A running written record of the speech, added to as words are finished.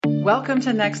Welcome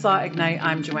to Next Law Ignite.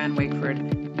 I'm Joanne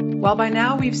Wakeford. While by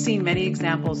now we've seen many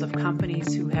examples of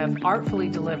companies who have artfully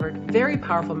delivered very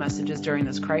powerful messages during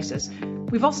this crisis,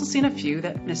 we've also seen a few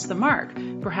that missed the mark,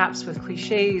 perhaps with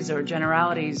cliches or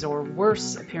generalities, or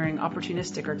worse, appearing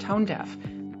opportunistic or tone deaf.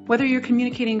 Whether you're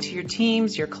communicating to your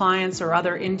teams, your clients, or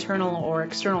other internal or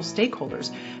external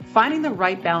stakeholders, finding the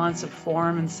right balance of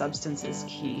form and substance is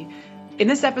key. In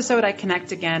this episode, I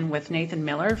connect again with Nathan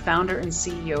Miller, founder and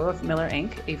CEO of Miller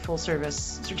Inc., a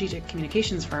full-service strategic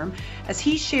communications firm, as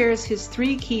he shares his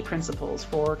 3 key principles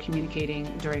for communicating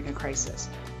during a crisis.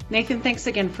 Nathan, thanks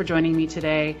again for joining me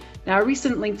today. Now, a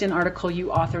recent LinkedIn article you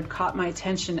authored caught my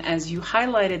attention as you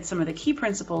highlighted some of the key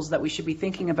principles that we should be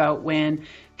thinking about when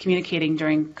communicating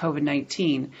during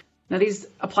COVID-19. Now, these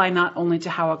apply not only to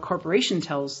how a corporation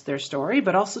tells their story,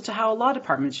 but also to how a law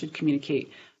department should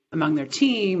communicate among their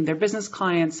team, their business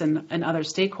clients, and other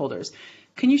stakeholders.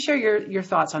 Can you share your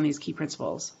thoughts on these key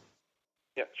principles?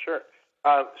 Yeah, sure.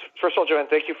 First of all, Joanne,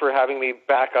 thank you for having me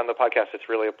back on the podcast. It's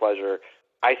really a pleasure.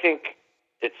 I think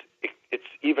it's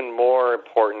even more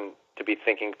important to be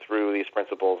thinking through these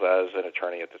principles as an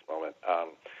attorney at this moment.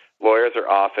 Lawyers are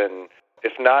often,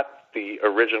 if not the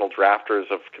original drafters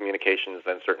of communications,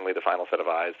 then certainly the final set of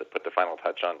eyes that put the final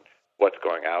touch on what's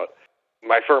going out.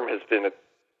 My firm has been at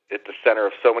the center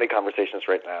of so many conversations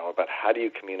right now about how do you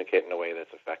communicate in a way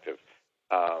that's effective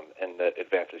and that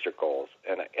advances your goals.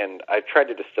 And I've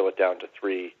tried to distill it down to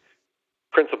 3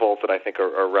 principles that I think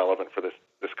are relevant for this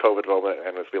COVID moment,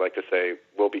 and as we like to say,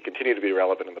 will continue to be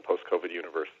relevant in the post-COVID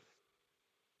universe.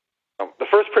 The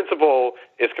first principle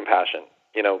is compassion.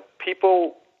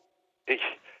 People,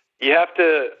 you have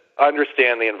to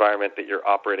understand the environment that you're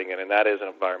operating in, and that is an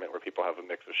environment where people have a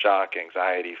mix of shock,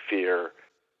 anxiety, fear,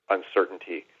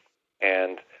 uncertainty.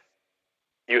 And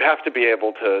you have to be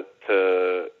able to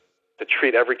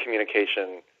treat every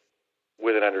communication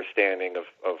with an understanding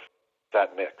of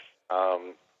that mix.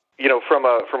 From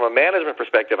a management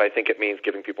perspective, I think it means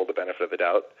giving people the benefit of the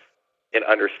doubt and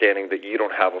understanding that you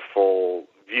don't have a full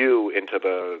view into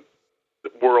the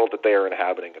world that they are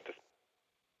inhabiting at this,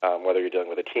 whether you're dealing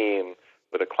with a team,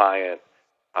 with a client,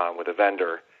 with a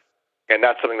vendor. And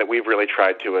that's something that we've really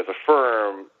tried to, as a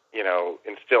firm,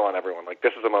 instill on everyone. Like,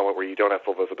 this is a moment where you don't have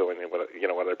full visibility into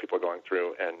what other people are going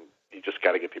through, and you just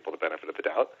got to give people the benefit of the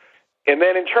doubt. And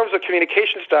then in terms of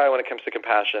communication style, when it comes to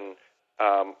compassion,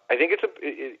 I think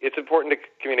it's important to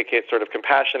communicate sort of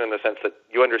compassion in the sense that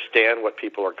you understand what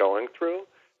people are going through,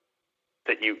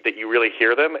 that you really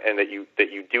hear them, and that you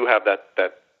do have that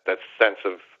sense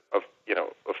of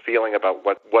feeling about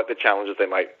what the challenges they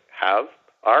might have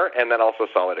are, and then also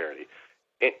solidarity.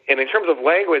 And in terms of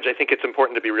language, I think it's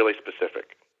important to be really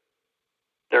specific.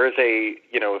 There is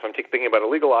if I'm thinking about a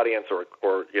legal audience or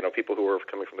people who are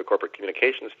coming from the corporate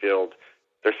communications field,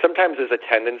 there sometimes is a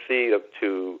tendency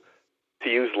to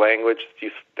use language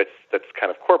that's kind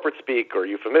of corporate speak or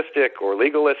euphemistic or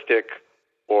legalistic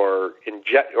or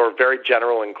very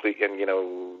general and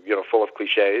full of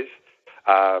cliches.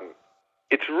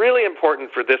 It's really important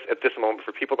at this moment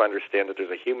for people to understand that there's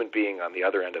a human being on the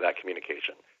other end of that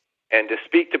communication, and to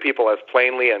speak to people as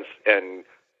plainly and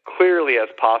clearly as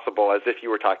possible, as if you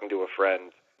were talking to a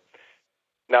friend.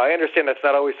 Now, I understand that's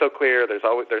not always so clear. There's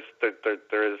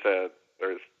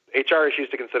HR issues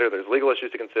to consider, there's legal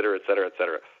issues to consider, et cetera, et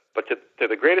cetera. But to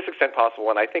the greatest extent possible,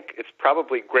 and I think it's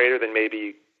probably greater than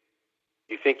maybe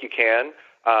you think you can,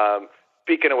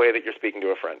 speak in a way that you're speaking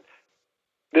to a friend.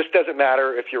 This doesn't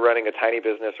matter if you're running a tiny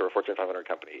business or a Fortune 500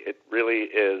 company. It really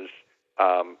is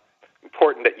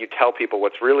important that you tell people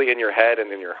what's really in your head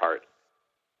and in your heart.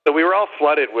 So we were all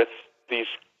flooded with these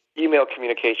email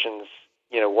communications,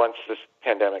 once this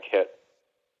pandemic hit.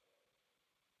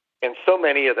 And so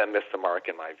many of them missed the mark,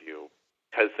 in my view,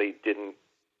 because they didn't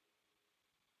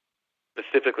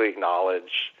specifically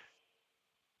acknowledge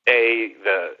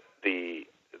the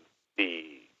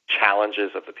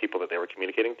challenges of the people that they were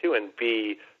communicating to, and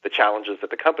B, the challenges that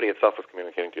the company itself was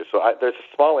communicating to. So there's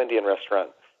a small Indian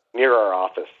restaurant near our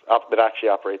office that actually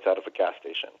operates out of a gas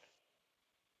station.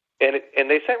 And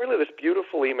they sent really this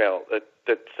beautiful email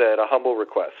that said a humble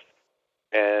request.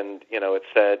 And, it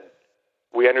said,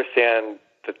 we understand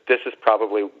that this is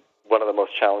probably one of the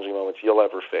most challenging moments you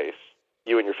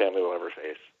and your family will ever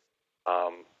face.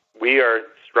 We are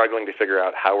struggling to figure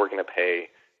out how we're going to pay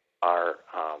our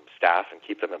staff and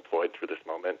keep them employed through this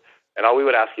moment. And all we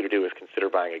would ask you to do is consider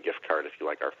buying a gift card if you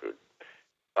like our food.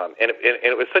 And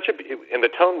it was and the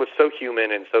tone was so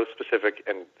human and so specific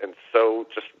and so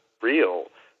just real.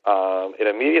 It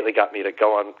immediately got me to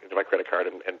go on to my credit card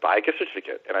and buy a gift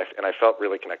certificate, and I felt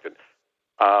really connected.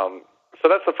 So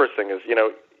that's the first thing is,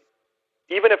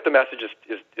 even if the message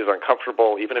is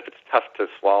uncomfortable, even if it's tough to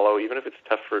swallow, even if it's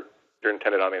tough for your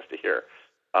intended audience to hear,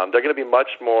 they're going to be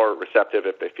much more receptive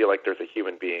if they feel like there's a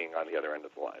human being on the other end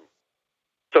of the line.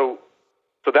 So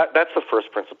that's the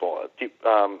first principle.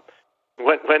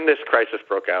 When this crisis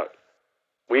broke out,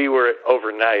 we were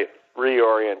overnight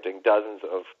reorienting dozens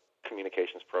of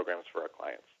communications programs for our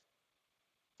clients.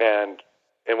 And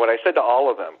what I said to all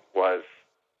of them was,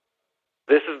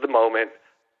 this is the moment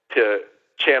to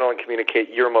channel and communicate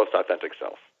your most authentic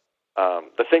self.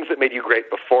 The things that made you great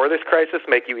before this crisis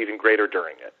make you even greater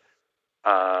during it.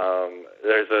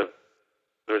 There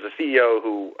was a CEO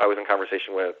who I was in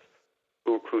conversation with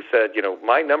who said,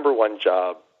 my number one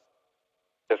job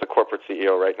as a corporate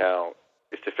CEO right now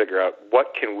is to figure out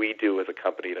what can we do as a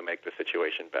company to make the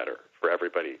situation better for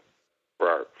everybody,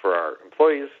 for our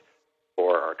employees,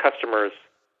 for our customers,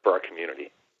 for our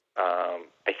community.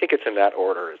 I think it's in that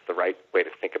order is the right way to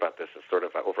think about this as sort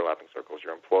of overlapping circles,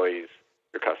 your employees,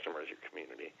 your customers, your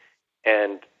community.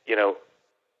 And,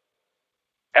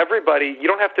 everybody, you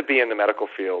don't have to be in the medical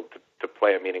field to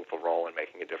play a meaningful role in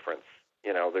making a difference.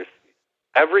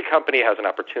 Every company has an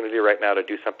opportunity right now to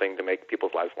do something to make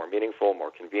people's lives more meaningful,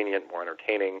 more convenient, more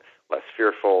entertaining, less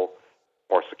fearful,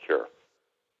 more secure.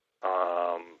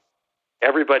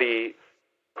 Everybody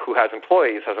who has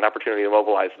employees has an opportunity to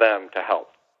mobilize them to help.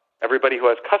 Everybody who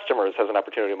has customers has an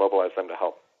opportunity to mobilize them to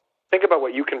help. Think about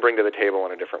what you can bring to the table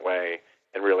in a different way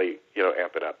and really,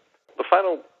 amp it up. The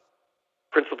final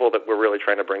principle that we're really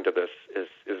trying to bring to this is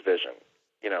vision.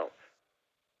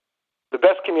 The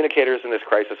best communicators in this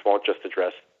crisis won't just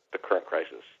address the current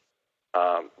crisis.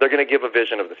 They're going to give a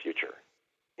vision of the future.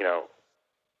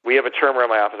 We have a term around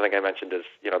my office, I think I mentioned, is,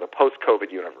 the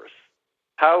post-COVID universe.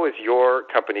 How is your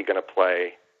company going to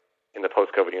play in the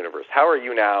post-COVID universe? How are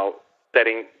you now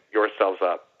setting yourselves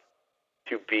up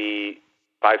to be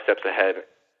 5 steps ahead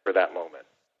for that moment?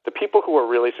 The people who are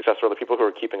really successful are the people who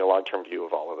are keeping a long-term view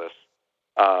of all of this.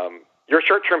 Your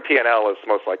short-term P&L is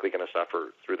most likely going to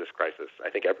suffer through this crisis, I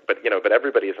think. But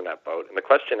everybody is in that boat. And the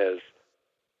question is,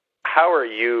 how are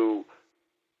you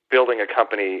building a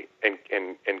company and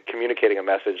communicating a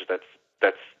message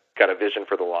that's got a vision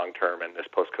for the long term in this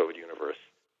post-COVID universe?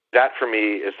 That, for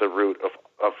me, is the root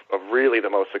of really the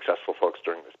most successful folks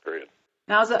during this period.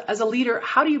 Now, as a leader,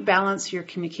 how do you balance your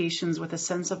communications with a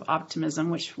sense of optimism,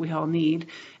 which we all need,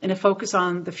 and a focus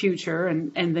on the future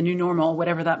and the new normal,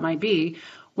 whatever that might be,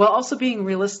 while also being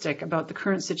realistic about the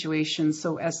current situation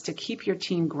so as to keep your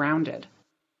team grounded?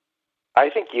 I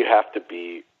think you have to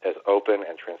be as open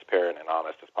and transparent and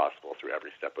honest as possible through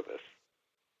every step of this.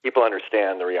 People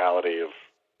understand the reality of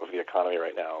the economy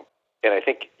right now, and I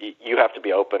think you have to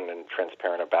be open and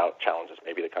transparent about challenges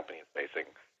maybe the company is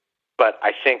facing. But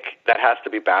I think that has to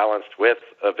be balanced with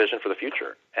a vision for the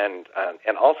future and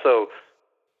also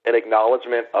an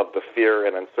acknowledgement of the fear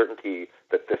and uncertainty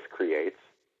that this creates.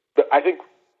 But I think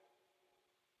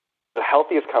the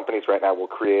healthiest companies right now will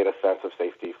create a sense of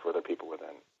safety for the people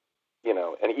within.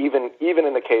 And even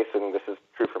in the case, and this is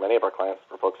true for many of our clients,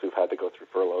 for folks who've had to go through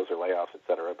furloughs or layoffs, et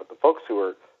cetera, but the folks who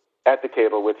are at the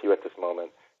table with you at this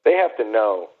moment, they have to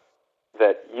know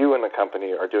that you and the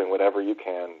company are doing whatever you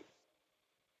can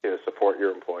to support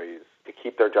your employees, to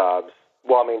keep their jobs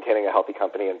while maintaining a healthy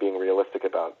company and being realistic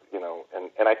about,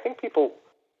 and I think people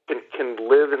can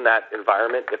live in that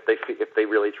environment if they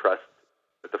really trust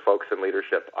that the folks in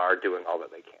leadership are doing all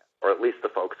that they can, or at least the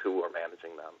folks who are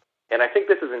managing them. And I think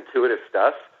this is intuitive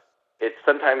stuff. It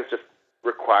sometimes just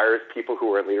requires people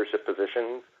who are in leadership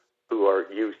positions who are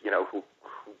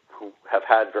who have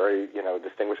had very,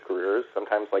 distinguished careers,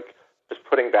 sometimes just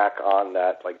putting back on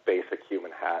that basic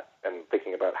human hat and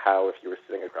thinking about how, if you were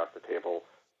sitting across the table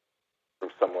from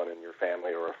someone in your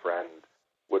family or a friend,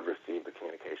 would receive the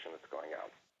communication that's going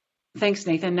out. Thanks,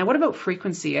 Nathan. Now, what about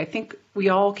frequency? I think we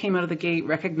all came out of the gate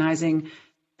recognizing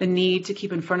the need to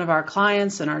keep in front of our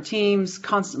clients and our teams,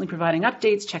 constantly providing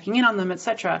updates, checking in on them,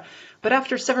 etc. But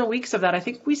after several weeks of that, I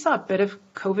think we saw a bit of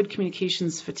COVID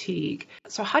communications fatigue.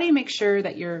 So how do you make sure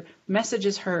that your message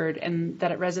is heard and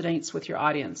that it resonates with your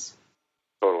audience?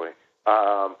 Totally.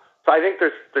 So I think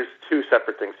there's two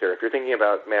separate things here. If you're thinking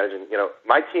about managing,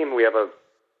 my team, we have a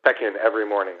check-in every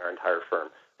morning, our entire firm.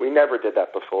 We never did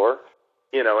that before,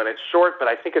 and it's short, but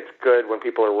I think it's good when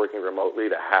people are working remotely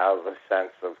to have a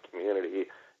sense of community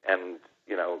and,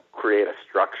 create a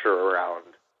structure around,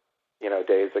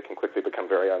 days that can quickly become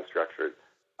very unstructured.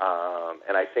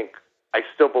 And I think I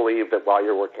still believe that while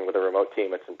you're working with a remote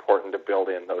team, it's important to build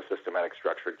in those systematic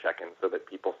structured check-ins so that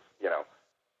people,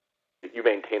 you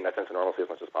maintain that sense of normalcy as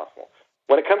much as possible.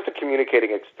 When it comes to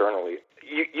communicating externally,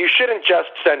 you shouldn't just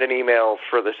send an email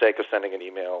for the sake of sending an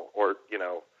email, or,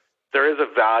 there is a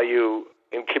value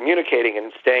in communicating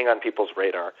and staying on people's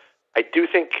radar. I do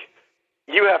think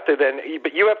you have to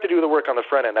do the work on the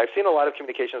front end. I've seen a lot of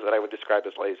communications that I would describe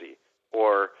as lazy,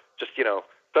 or just,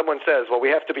 someone says, well, we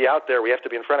have to be out there, we have to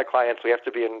be in front of clients, we have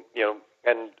to be in,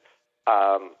 and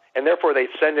therefore they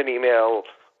send an email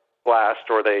blast,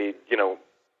 or they,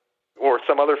 or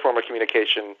some other form of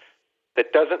communication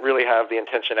that doesn't really have the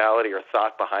intentionality or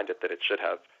thought behind it that it should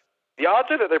have. The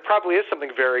odds are that there probably is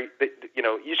something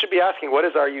you should be asking, what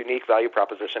is our unique value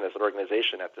proposition as an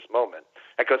organization at this moment?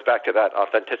 That goes back to that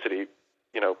authenticity,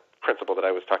 principle that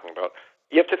I was talking about.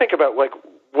 You have to think about, like,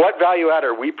 what value add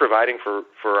are we providing for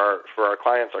our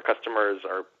clients, our customers,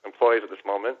 our employees at this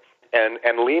moment, and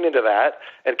lean into that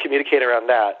and communicate around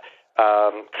that.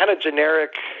 Kind of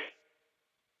generic,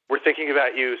 we're thinking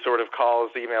about you sort of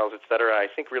calls, emails, et cetera. I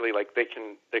think really, like, they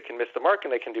can miss the mark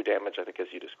and they can do damage, I think, as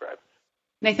you described.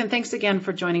 Nathan, thanks again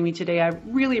for joining me today. I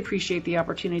really appreciate the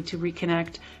opportunity to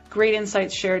reconnect. Great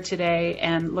insights shared today,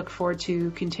 and look forward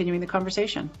to continuing the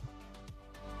conversation.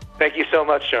 Thank you so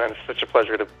much, Joanne. It's such a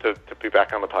pleasure to be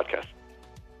back on the podcast.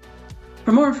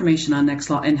 For more information on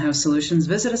Nextlaw in-house solutions,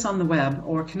 visit us on the web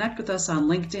or connect with us on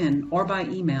LinkedIn or by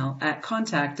email at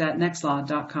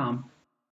contact@nextlaw.com.